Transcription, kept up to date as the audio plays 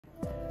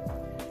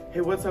Hey,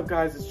 what's up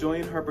guys? It's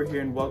Julian Harper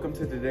here and welcome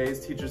to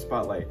today's Teacher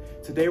Spotlight.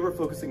 Today we're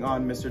focusing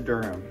on Mr.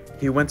 Durham.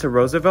 He went to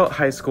Roosevelt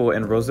High School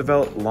in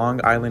Roosevelt, Long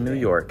Island, New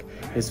York.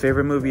 His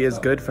favorite movie is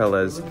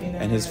Goodfellas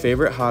and his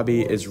favorite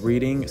hobby is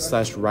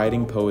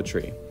reading/writing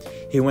poetry.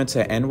 He went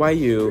to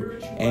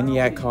NYU,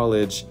 Antioch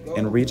College,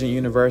 and Regent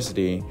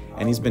University,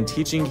 and he's been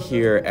teaching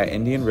here at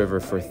Indian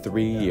River for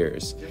 3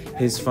 years.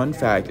 His fun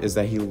fact is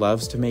that he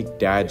loves to make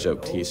dad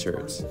joke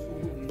t-shirts.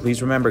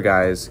 Please remember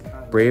guys,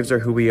 Braves are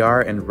who we are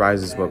and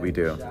Rise is what we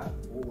do.